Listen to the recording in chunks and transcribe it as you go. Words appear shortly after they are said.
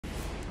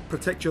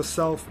protect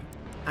yourself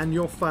and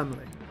your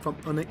family from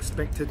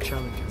unexpected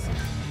challenges.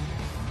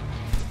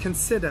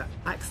 Consider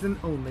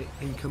accident-only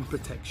income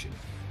protection.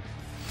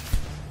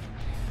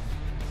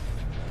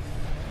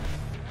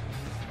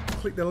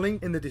 Click the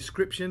link in the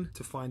description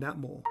to find out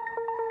more.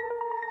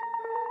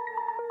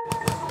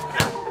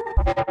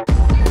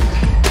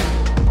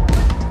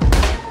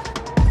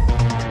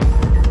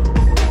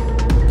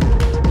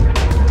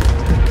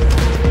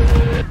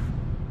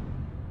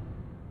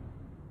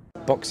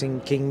 Boxing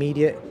King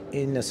Media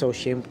in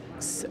association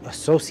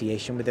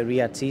with the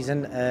Riyadh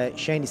season.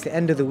 Shane, it's the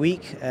end of the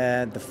week,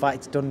 the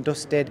fight's done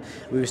dusted.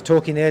 We was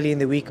talking early in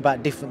the week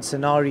about different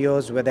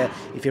scenarios, whether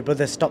if your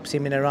brother stops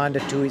him in a round or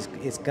two,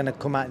 it's going to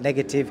come out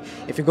negative.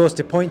 If it goes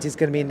to points, it's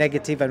going to be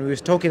negative, and we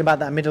was talking about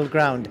that middle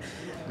ground.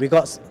 We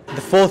got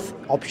the fourth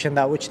option,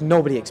 that which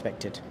nobody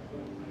expected.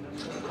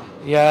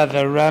 Yeah,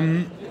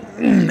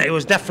 it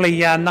was definitely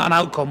not an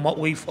outcome what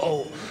we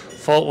thought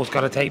was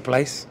going to take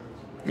place.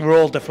 We're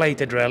all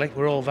deflated, really.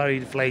 We're all very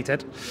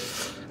deflated.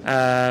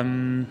 But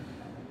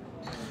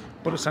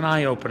it's an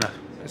eye-opener.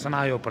 It's an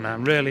eye-opener.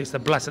 And really, it's the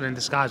blessing in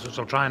disguise, which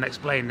I'll try and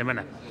explain in a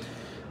minute.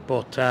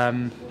 But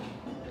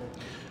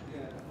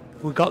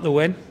we got the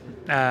win.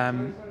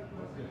 And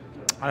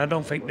I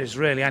don't think there's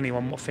really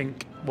anyone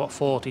what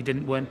thought he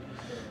didn't win.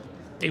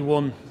 He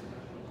won.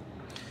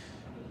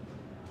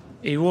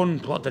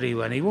 What did he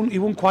win? He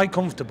won quite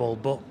comfortable.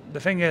 But the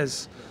thing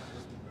is,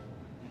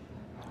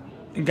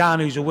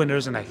 NGANNOU's a winner,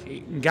 isn't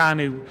he?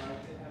 NGANNOU,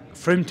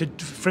 for him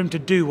to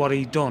do what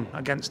he done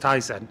against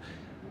TYSON,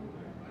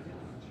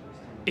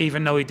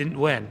 even though he didn't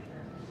win,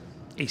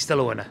 he's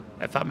still a winner.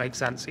 If that makes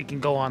sense, he can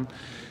go on.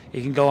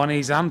 He's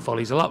a handful.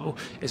 It's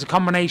a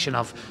combination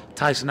of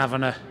TYSON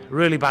having a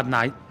really bad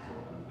night,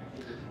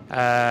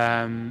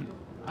 and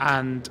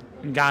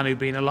NGANNOU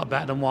being a lot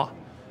better than what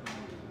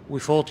we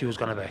thought he was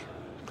going to be,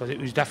 because it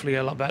was definitely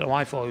a lot better than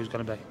I thought he was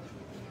going to be.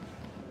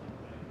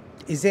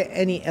 Is there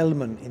any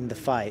element in the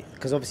fight,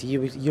 because obviously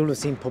you'll have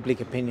seen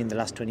public opinion in the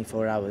last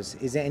 24 hours,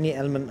 is there any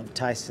element of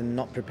TYSON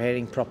not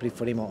preparing properly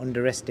for him or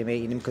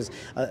underestimating him? Because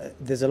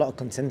there's a lot of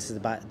consensus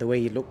about the way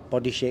he looked,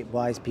 body shape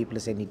wise. People are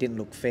saying he didn't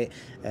look fit.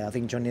 I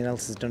think Johnny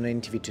Nelson's done an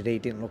interview today, he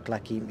didn't look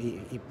like he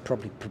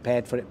probably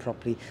prepared for it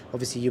properly.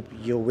 Obviously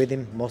you're with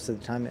him most of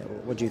the time.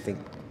 What do you think?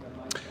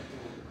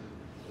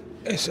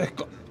 It's a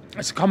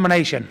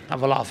combination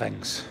of a lot of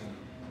things.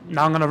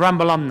 Now I'm going to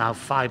ramble on now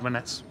for 5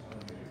 minutes.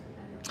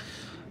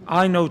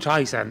 I know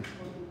TYSON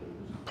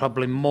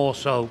probably more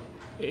so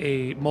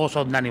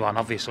than anyone,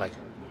 obviously.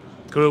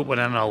 Grew up with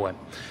him, I know him.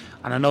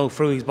 And I know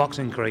through his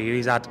boxing career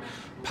he's had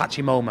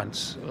patchy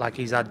moments, like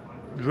he's had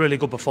really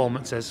good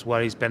performances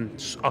where he's been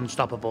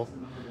unstoppable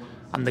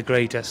and the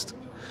greatest.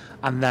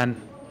 And then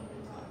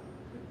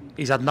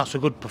he's had not so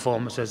good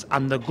performances,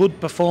 and the good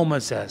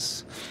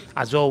performances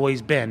has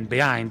always been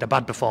behind a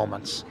bad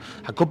performance.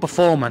 A good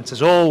performance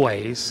has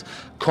always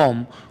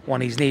come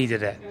when he's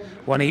needed it.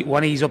 When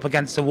he's up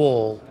against the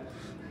wall,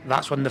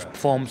 that's when the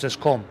performances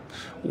come.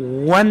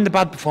 When the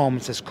bad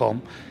performances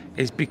come,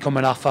 is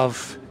becoming off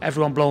of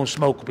everyone blowing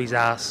smoke up his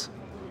ass.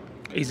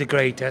 He's the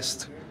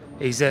greatest.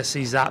 He's this,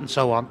 he's that, and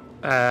so on.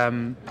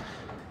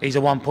 He's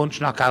a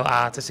one-punch knockout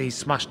artist. He's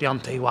smashed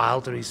Deontay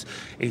Wilder.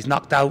 He's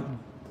knocked out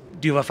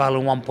the other fellow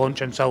in one punch,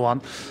 and so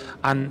on.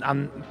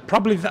 And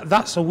probably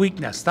that's a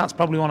weakness. That's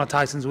probably one of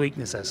TYSON's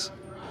weaknesses.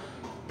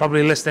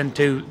 Probably listening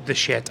to the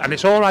shit. And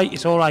it's all right.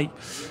 It's all right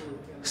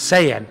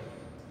saying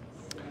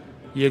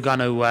you're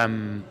gonna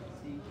and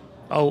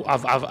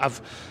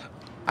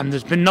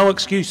there's been no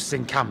excuses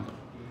in camp.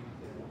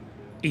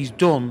 He's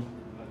done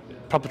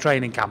proper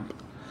training camp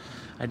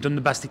and done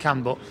the best he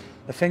can, but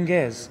the thing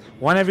is,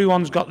 when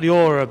everyone's got the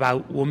aura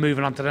about we're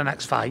moving on to the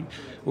next fight,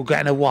 we're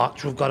getting a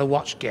watch, we've got a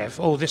watch gift,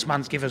 oh, this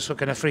man's given us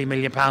fucking a £3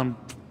 million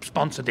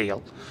sponsor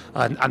deal,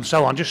 and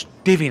so on, just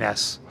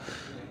divviness.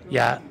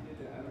 Yeah,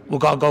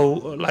 we've got to go,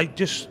 like,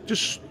 just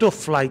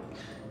stuff like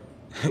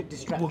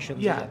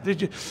distractions. Yeah,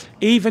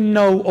 even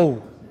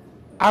though,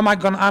 I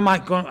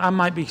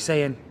might be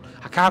saying,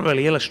 I can't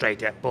really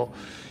illustrate it, but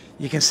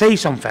you can say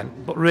something,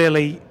 but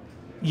really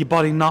your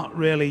body not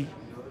really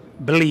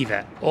believe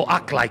it or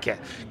act like it.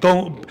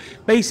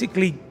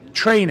 Basically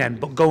training,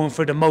 but going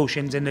through the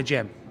motions in the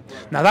gym.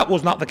 Now that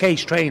was not the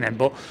case training,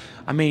 but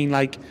I mean,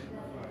 like,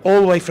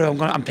 all the way through, I'm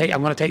going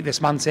to take this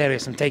man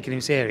serious. I'm taking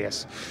him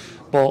serious,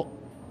 but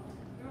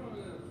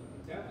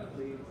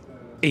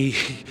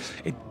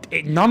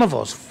none of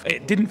us.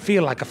 It didn't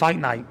feel like a fight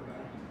night.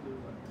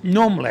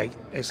 Normally,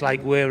 it's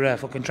like we're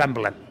fucking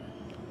trembling,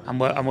 and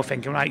we're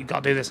thinking, right, you've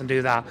got to do this and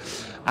do that.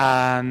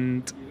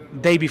 And the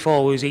day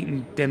before, we was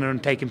eating dinner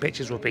and taking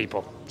pictures with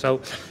people.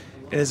 So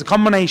there's a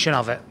combination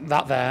of it,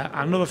 that there.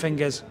 And another thing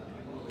is,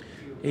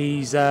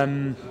 he's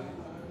had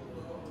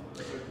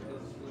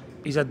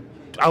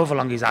however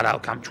long he's had out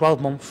of camp,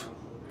 12 months,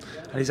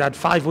 and he's had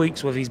 5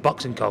 weeks with his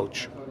boxing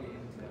coach.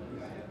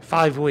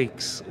 5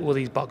 weeks with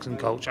his boxing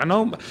coach. I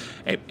know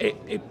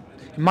it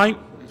might.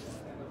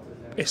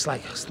 It's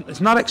like, it's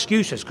not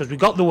excuses, because we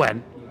got the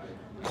win.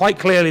 Quite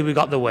clearly, we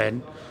got the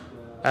win.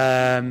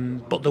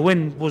 But the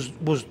win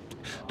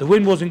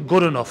wasn't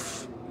good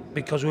enough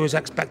because we was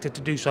expected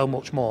to do so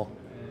much more.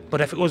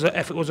 But if it was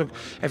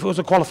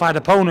a qualified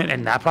opponent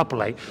in there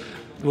properly,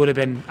 we would have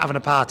been having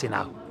a party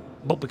now.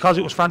 But because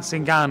it was Francis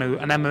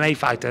Ngannou, an MMA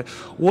fighter,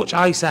 which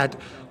I said,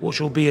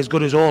 which will be as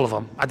good as all of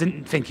them, I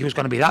didn't think he was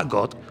going to be that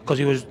good because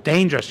he was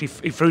dangerous. He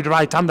threw the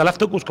right hand, the left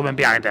hook was coming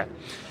behind it.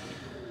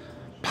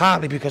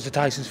 Partly because of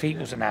Tyson's feet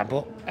wasn't there,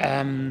 but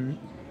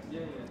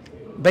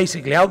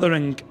basically out the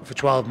ring for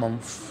 12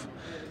 months,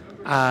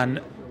 and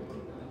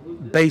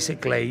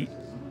basically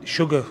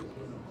Sugar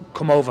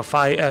come over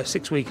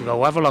 6 weeks ago,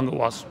 however long it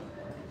was,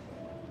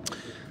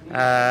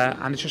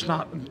 and it's just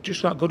not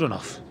good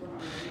enough.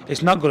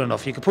 It's not good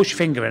enough. You can push your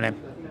finger in him,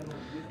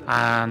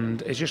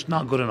 and it's just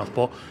not good enough.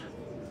 But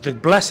the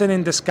blessing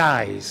in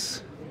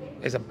disguise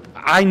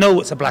I know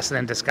it's a blessing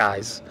in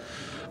disguise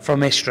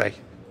from history,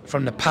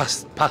 from the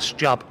past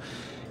job.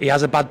 He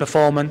has a bad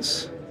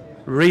performance,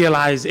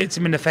 hits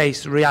him in the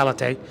face,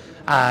 reality,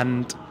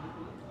 and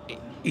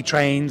he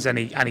trains and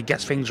he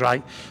gets things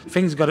right.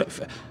 There's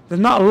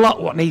not a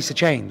lot what needs to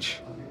change.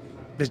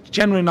 There's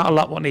generally not a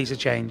lot what needs to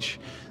change.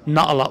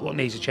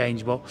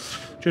 But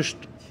just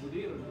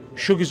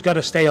Sugar's got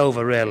to stay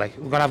over, really.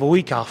 We're going to have a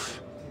week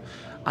off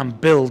and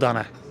build on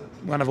it.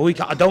 We're going to have a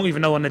week off. I don't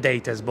even know when the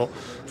date is, but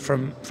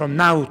from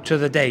now to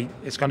the date,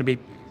 it's going to be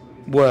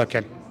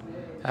working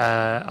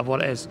of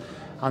what it is.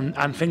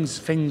 And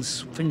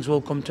things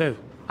will come too.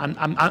 And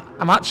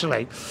I'm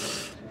actually,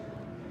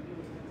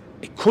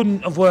 it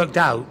couldn't have worked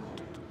out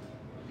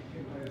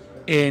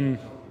in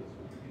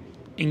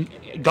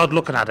God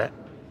looking at it.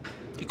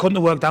 It couldn't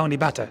have worked out any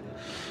better.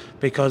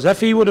 Because if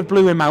he would have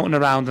blew him out in the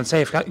round, and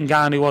say if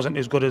Ngannou wasn't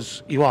as good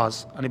as he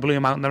was, and he blew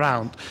him out in the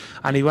round,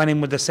 and he went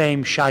in with the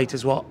same shite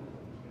as what's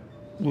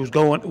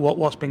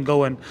been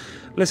going,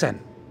 listen,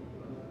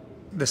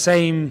 the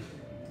same.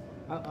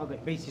 Okay,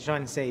 basically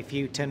trying to say if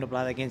you turned up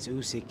like that against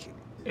Usyk,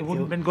 it wouldn't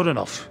have been good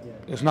enough.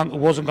 Yeah. It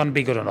wasn't going to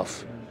be good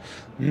enough.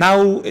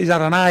 Now he's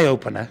had an eye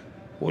opener,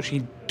 which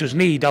he does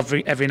need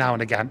every now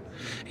and again.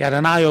 He had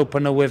an eye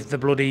opener with the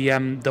bloody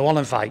the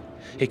Wallen fight.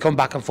 He come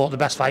back and fought the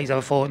best fight he's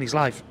ever fought in his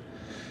life.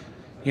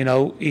 You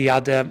know, he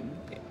had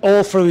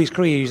all through his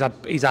career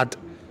he's had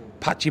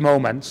patchy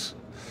moments,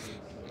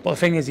 but the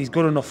thing is he's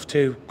good enough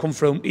to come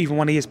through even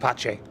when he is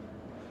patchy.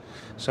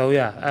 So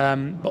yeah,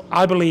 but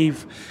I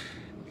believe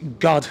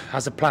God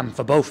has a plan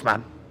for both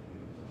men,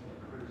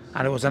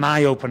 and it was an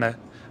eye opener.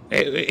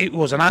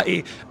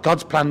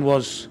 God's plan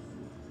was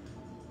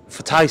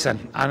for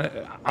Tyson, and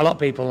a lot of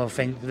people will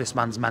think this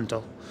man's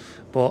mental,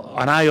 but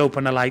an eye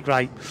opener like,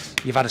 right,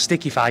 you've had a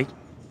sticky fight.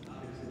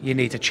 You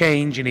need to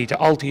change, you need to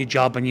alter your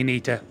job, and you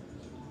need to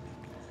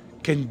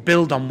can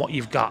build on what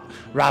you've got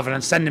rather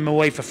than send him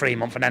away for 3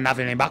 months and then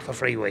having him back for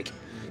 3 weeks. Do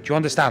you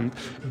understand?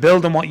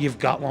 Build on what you've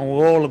got when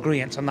we're all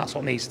agreeing, and that's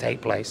what needs to take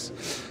place.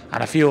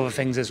 And a few other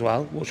things as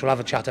well, which we'll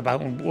have a chat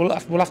about, and we'll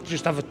have to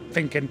just have a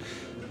think and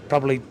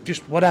probably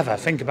just whatever,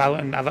 think about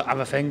it and have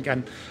a think.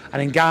 And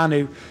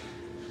Ngannou,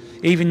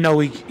 even though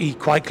he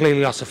quite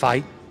clearly lost a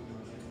fight,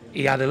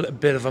 he had a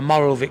bit of a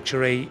moral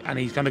victory, and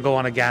he's going to go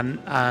on again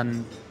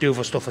and do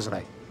other stuff, isn't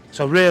he?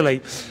 So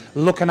really,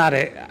 looking at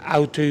it,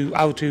 how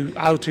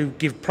to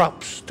give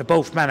props to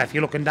both men, if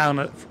you're looking down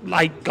at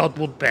like God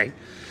would be,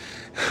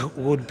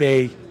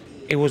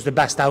 it was the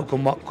best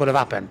outcome what could have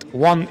happened.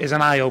 One is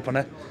an eye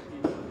opener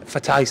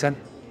for Tyson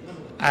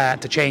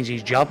to change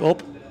his job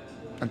up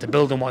and to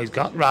build on what he's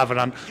got, rather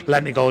than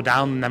letting it go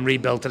down and then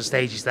rebuild to the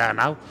stage he's there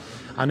now.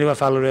 I knew a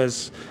fella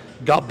has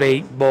got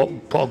beat,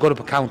 but put a good up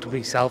account of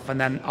himself, and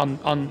then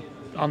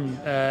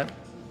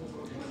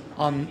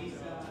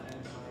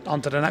on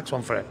to the next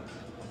one for it.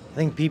 I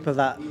think people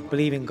that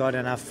believe in God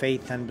and have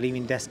faith and believe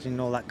in destiny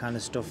and all that kind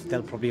of stuff,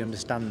 they'll probably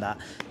understand that.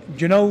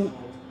 You know,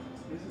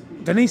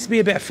 there needs to be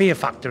a bit of fear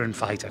factor in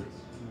fighting.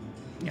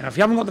 You know, if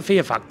you haven't got the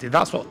fear factor,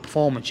 that's what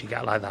performance you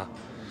get like that.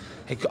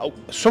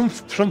 Some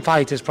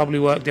fighters probably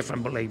work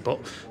differently, but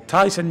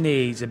Tyson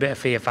needs a bit of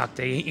fear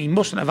factor. He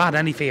mustn't have had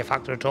any fear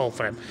factor at all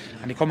for him,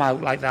 and he come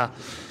out like that.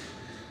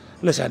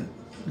 Listen,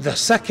 the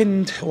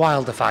second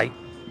Wilder fight,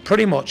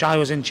 pretty much I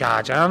was in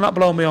charge, and I'm not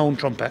blowing my own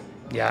trumpet.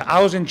 Yeah,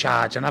 I was in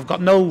charge, and I've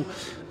got no,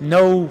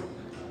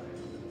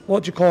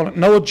 what do you call it?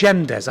 No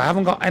agendas. I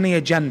haven't got any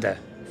agenda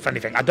for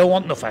anything. I don't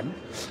want nothing.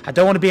 I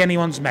don't want to be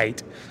anyone's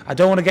mate. I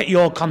don't want to get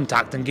your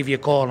contact and give you a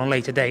call on a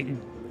later date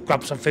and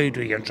grab some food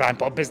with you and try and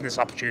put a business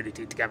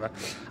opportunity together.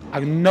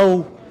 I have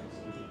no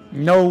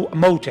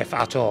motive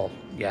at all.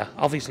 Yeah,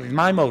 obviously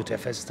my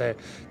motive is to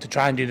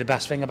try and do the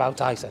best thing about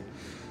Tyson,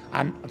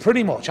 and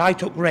pretty much I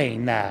took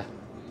reign there.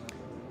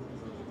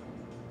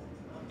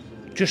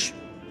 Just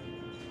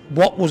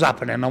what was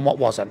happening and what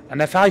wasn't.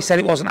 And if I said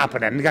it wasn't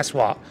happening, guess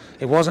what?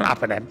 It wasn't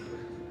happening,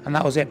 and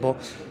that was it. But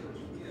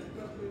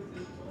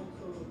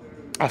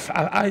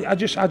I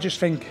just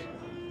think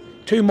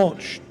too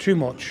much.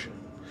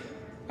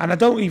 And I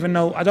don't even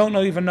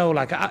know.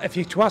 Like, if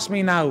you to ask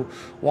me now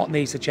what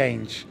needs to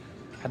change,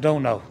 I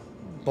don't know.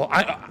 But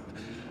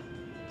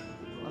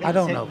I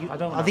don't know.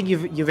 I think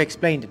you've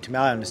explained it to me.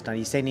 I understand.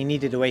 He's saying he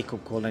needed a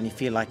wake-up call, and he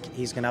feel like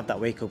he's going to have that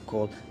wake-up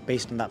call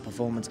based on that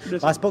performance.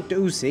 But I spoke to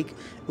Usyk.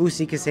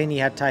 Usyk is saying he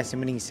had Tyson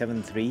winning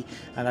 7-3,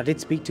 and I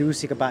did speak to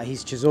Usyk about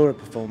his Chisora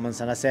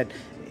performance, and I said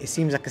it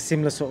seems like a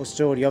similar sort of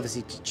story.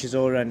 Obviously,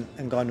 Chisora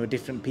and Ngannou are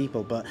different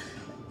people, but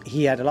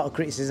he had a lot of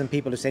criticism.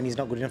 People are saying he's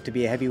not good enough to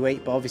be a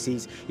heavyweight, but obviously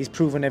he's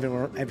proven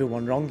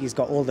everyone wrong. He's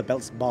got all the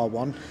belts bar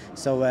one.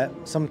 So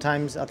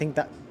sometimes I think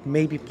that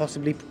maybe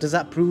possibly, does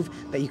that prove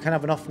that you can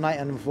have an off night,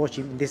 and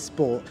unfortunately in this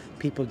sport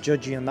people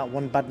judge you on that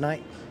one bad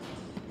night?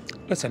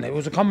 Listen, it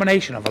was a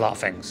combination of a lot of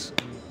things.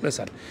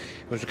 Listen,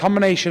 it was a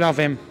combination of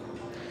him,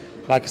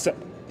 like I said,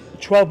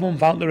 12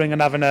 months out the ring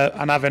and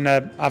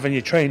having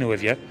your trainer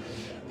with you,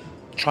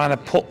 trying to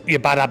put your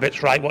bad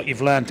habits right, what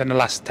you've learnt in the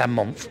last 10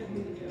 months.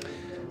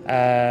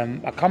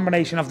 A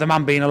combination of the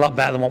man being a lot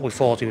better than what we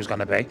thought he was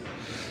going to be,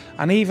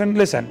 and even,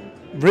 listen,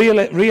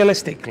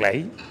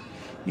 realistically,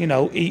 you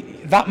know,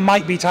 that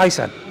might be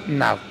Tyson.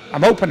 Now,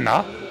 I'm hoping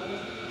not.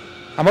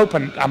 I'm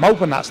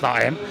hoping that's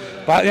not him.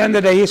 But at the end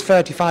of the day, he's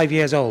 35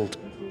 years old,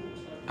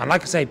 and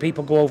like I say,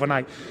 people go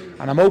overnight,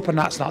 and I'm hoping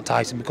that's not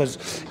Tyson,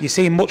 because you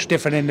see him much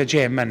different in the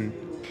gym, and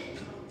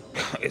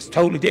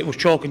it was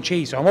chalk and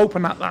cheese. So I'm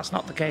hoping that that's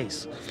not the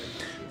case.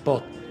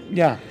 But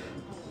yeah.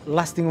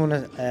 Last thing I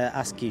want to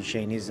ask you,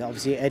 Shane, is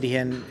obviously Eddie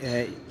Hearn,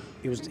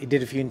 he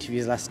did a few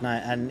interviews last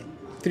night, and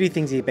 3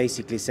 things he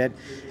basically said.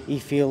 He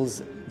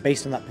feels,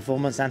 based on that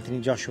performance, Anthony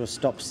Joshua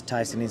stops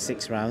Tyson in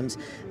 6 rounds.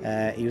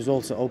 He was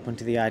also open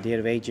to the idea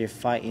of AJ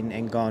fighting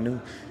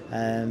Ngannou.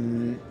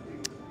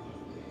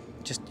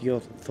 Just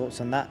your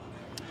thoughts on that?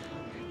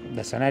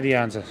 Listen, Eddie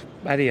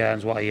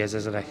Hearn's what he is,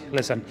 isn't he?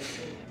 Listen,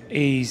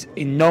 he's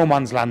in no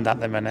man's land at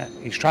the minute.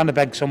 He's trying to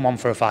beg someone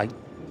for a fight.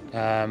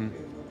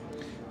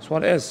 That's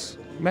what it is.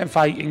 He might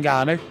fight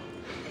Ngannou,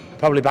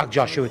 probably back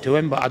Joshua to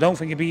him, but I don't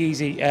think it'd be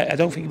easy. I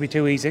don't think it'd be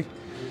too easy.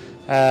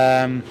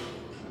 And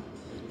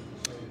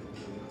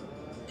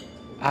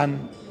I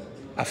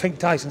think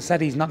Tyson said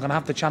he's not going to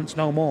have the chance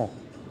no more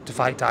to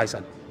fight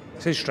Tyson.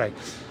 It's history.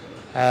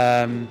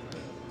 Going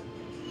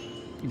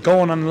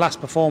on the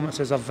last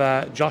performances of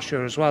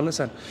Joshua as well.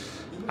 Listen,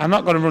 I'm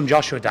not going to run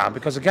Joshua down,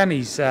 because again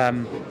he's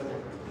in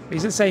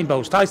the same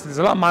boat. Tyson, there's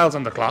a lot of miles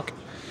on the clock,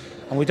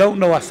 and we don't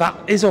know if that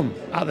is him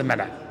at the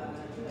minute.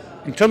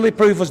 Until they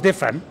prove us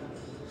different,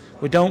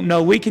 we don't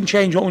know. We can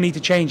change what we need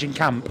to change in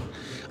camp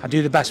and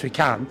do the best we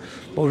can.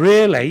 But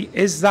really,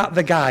 is that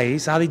the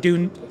guys? Are they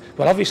doing?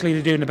 Well, obviously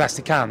they're doing the best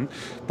they can.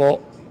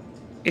 But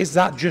is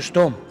that just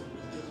them?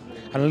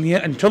 And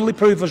until they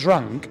prove us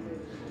wrong,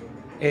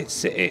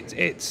 it's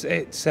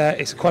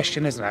a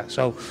question, isn't it?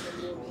 So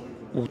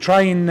we'll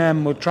try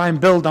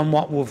and build on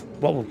what we've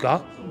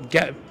got.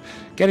 Get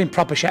in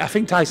proper shape. I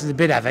think Tyson's a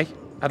bit heavy.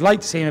 I'd like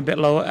to see him a bit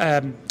lower.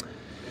 I'd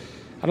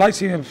like to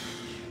see him.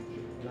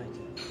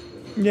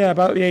 Yeah,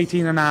 about the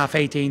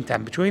 18.5,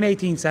 18.10. Between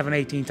 18.7 and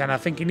 18.10. I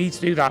think he needs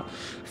to do that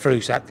for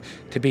Usyk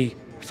to be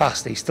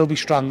fast. He'll still be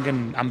strong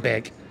and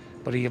big,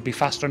 but he'll be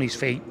faster on his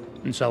feet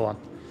and so on.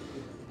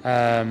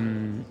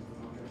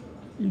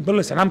 But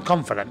listen, I'm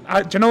confident.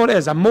 Do you know what it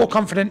is? I'm more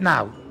confident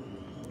now.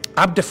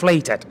 I'm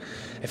deflated.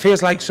 It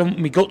feels like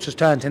my guts has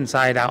turned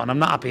inside out, and I'm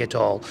not happy at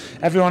all.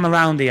 Everyone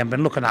around here, I've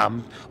been looking at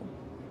him,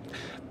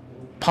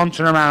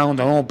 pouncing around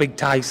on all big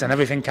Tyson and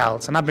everything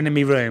else, and I've been in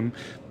my room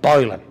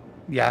boiling.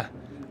 Yeah.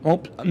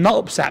 I'm not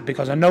upset,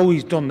 because I know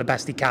he's done the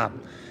best he can,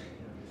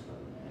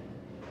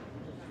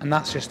 and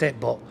that's just it.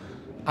 But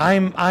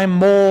I'm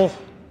more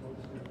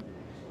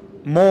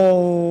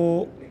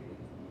not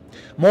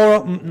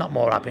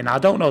more happy now. I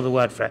don't know the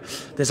word for it.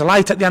 There's a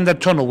light at the end of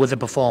the tunnel with the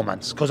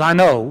performance, because I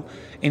know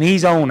in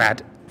his own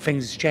head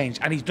things have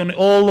changed, and he's done it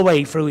all the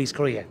way through his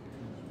career.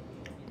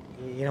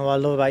 You know what I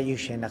love about you,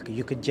 Shane?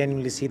 You could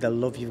genuinely see the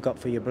love you've got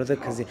for your brother,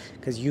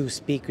 because you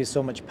speak with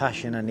so much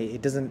passion, and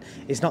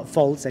it's not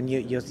false, and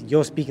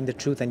you're speaking the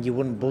truth, and you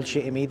wouldn't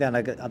bullshit him either. And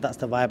that's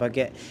the vibe I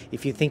get.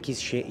 If you think he's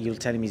shit, you'll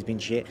tell him he's been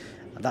shit.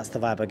 That's the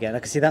vibe I get. I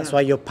can see that's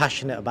why you're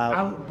passionate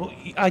about. But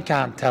I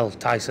can't tell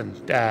Tyson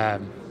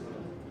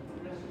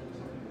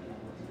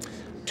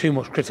too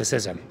much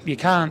criticism. You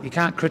can't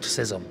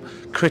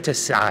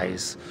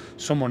criticise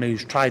someone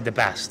who's tried the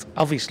best.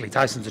 Obviously,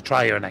 Tyson's a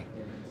trier, isn't he?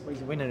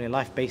 He's a winner in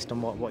life based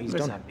on what he's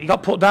done. He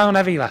got put down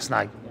heavy last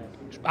night.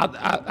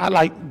 I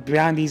like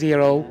behind his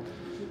ear hole.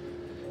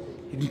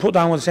 He's been put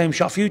down with the same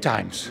shot a few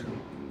times.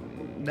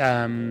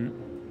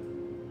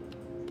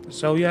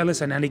 So yeah,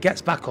 listen, and he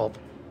gets back up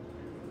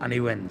and he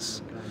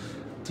wins.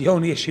 The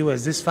only issue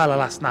is this fella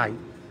last night.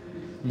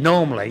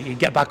 Normally he'd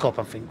get back up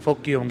and think,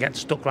 fuck you, I'm getting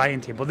stuck right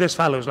into you. But this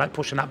fella was like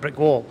pushing that brick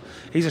wall.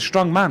 He's a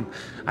strong man,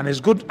 and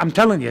as good. I'm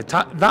telling you,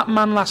 that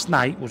man last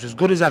night was as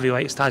good as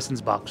heavyweight as Tyson's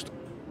boxed.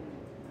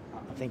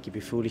 I think you'd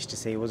be foolish to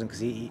say he wasn't, because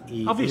he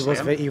was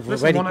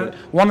Listen, good.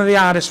 One of the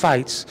hardest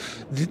fights.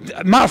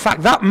 Matter of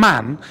fact, that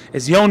man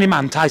is the only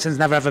man Tyson's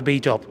never ever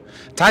beat up.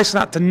 Tyson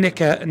had to nick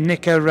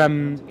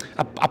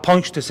a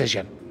punch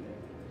decision.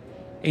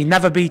 He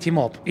never beat him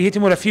up. He hit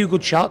him with a few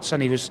good shots,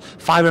 and he was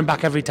firing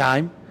back every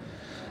time.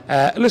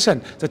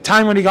 Listen, the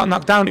time when he got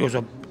knocked down, it was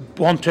a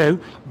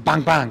 1-2,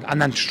 bang, bang,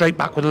 and then straight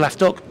back with a left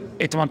hook,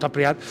 hit him on top of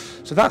the head.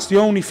 So that's the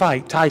only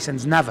fight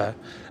Tyson's never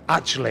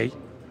actually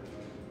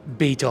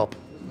beat up.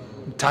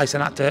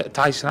 Tyson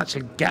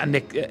actually get a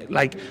nick,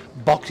 like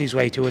box his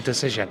way to a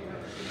decision.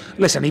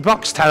 Listen, he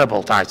boxed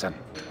terrible, Tyson.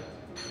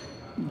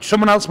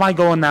 Someone else might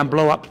go in there and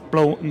blow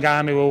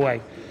NGANNOU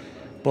away,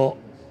 but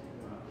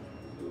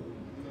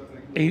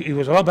he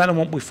was a lot better than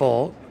what we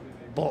thought.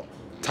 But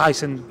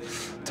Tyson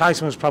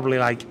was probably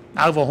like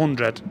out of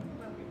 100.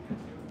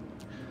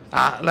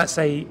 Let's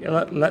say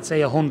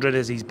 100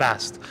 is his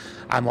best,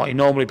 and what he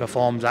normally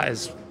performs at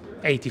is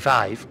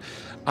 85.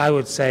 I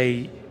would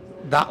say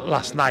that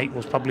last night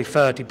was probably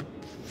 30.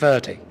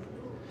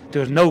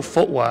 There was no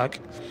footwork.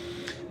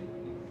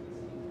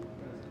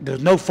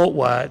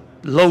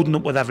 Loading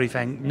up with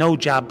everything, no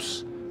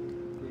jabs.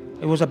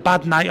 It was a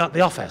bad night at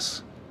the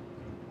office.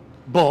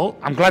 But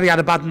I'm glad he had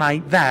a bad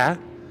night there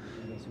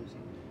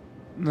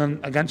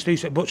than against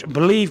Usyk. But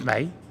believe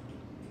me,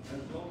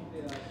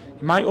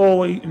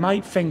 you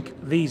might think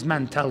these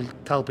men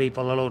tell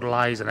people a load of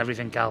lies and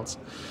everything else.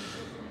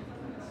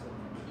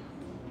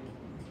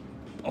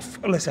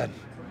 Listen,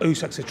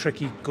 Usyk's a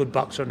tricky, good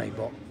boxer, isn't he?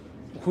 But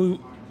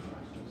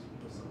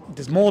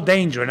there's more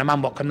danger in a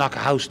man what can knock a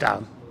house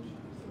down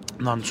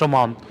than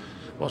someone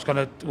what's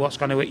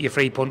gonna hit you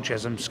 3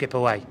 punches and skip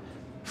away.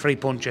 3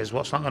 punches,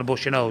 what's not gonna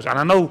bust your nose. And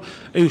I know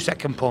Usyk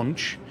can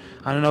punch,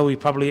 and I know he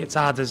probably hits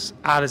hard as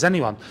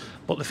anyone.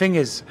 But the thing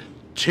is,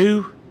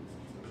 to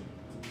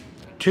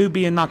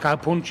be a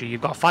knockout puncher,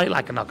 you've got to fight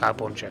like a knockout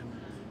puncher.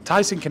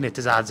 Tyson can hit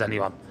as hard as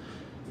anyone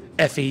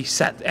if he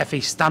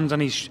stands on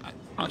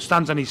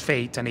his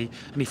feet and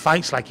he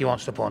fights like he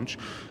wants to punch.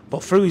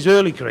 But through his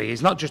early career,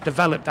 he's not just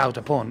developed how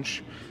to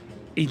punch.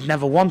 He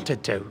never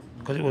wanted to,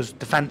 because it was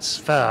defence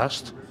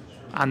first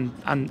and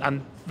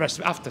rest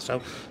of it after.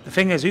 So the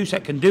thing is,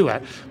 Usyk can do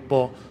it,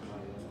 but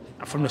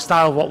from the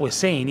style of what we're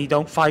seeing, he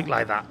don't fight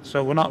like that.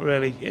 So we're not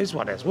really, it is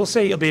what it is. We'll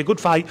see, it'll be a good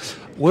fight.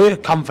 We're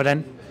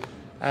confident,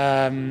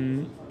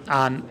 and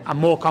I'm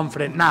more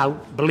confident now,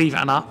 believe it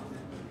or not,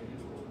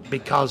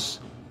 because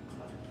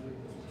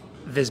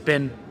there's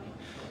been,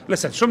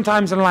 listen,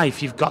 sometimes in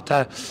life you've got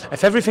to,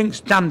 if everything's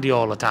dandy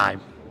all the time,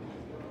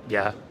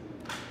 yeah,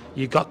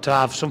 you've got to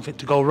have something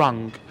to go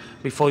wrong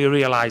before you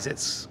realise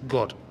it's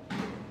good.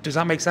 Does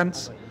that make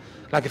sense?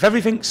 Like if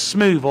everything's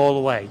smooth all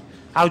the way,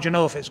 how do you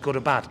know if it's good or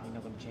bad?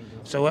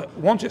 So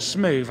once it's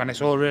smooth and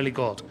it's all really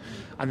good,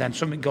 and then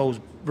something goes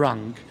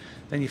wrong,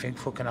 then you think,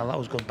 fucking hell, that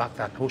was good back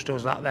then. Who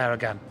does that there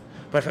again?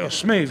 But if it was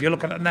smooth, you're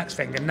looking at the next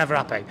thing and never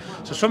happy.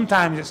 So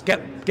sometimes it's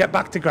get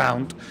back to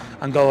ground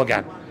and go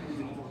again.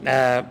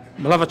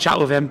 We'll have a chat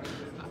with him.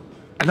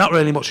 Not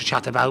really much to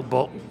chat about,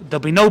 but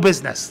there'll be no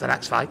business the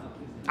next fight.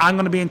 I'm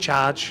going to be in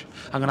charge.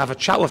 I'm going to have a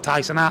chat with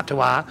Tyson heart to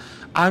heart.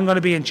 I'm going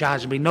to be in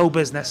charge. There'll be no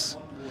business.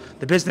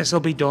 The business will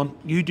be done.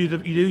 You do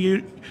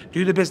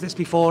the business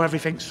before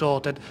everything's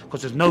sorted,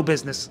 because there's no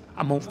business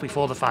a month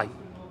before the fight,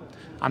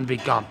 and be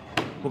gone.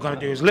 We're going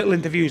to do as little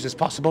interviews as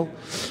possible.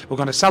 We're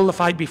going to sell the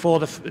fight before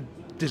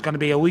there's going to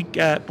be a week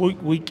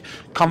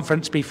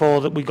conference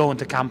before that we go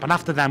into camp, and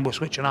after then we're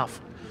switching off,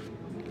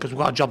 because we've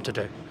got a job to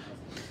do.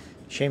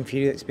 Shame for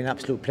you. It's been an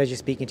absolute pleasure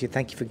speaking to you.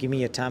 Thank you for giving me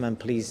your time, and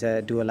please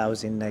do allow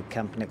us in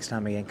camp next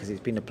time again, because it's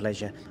been a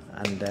pleasure,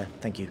 and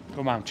thank you.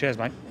 Come on, cheers,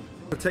 mate.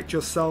 Protect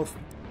yourself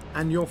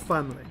and your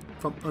family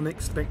from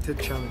unexpected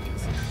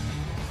challenges.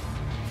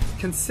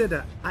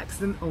 Consider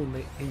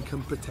accident-only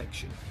income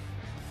protection.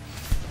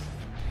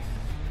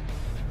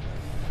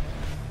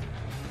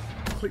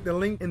 Click the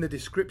link in the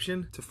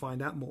description to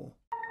find out more.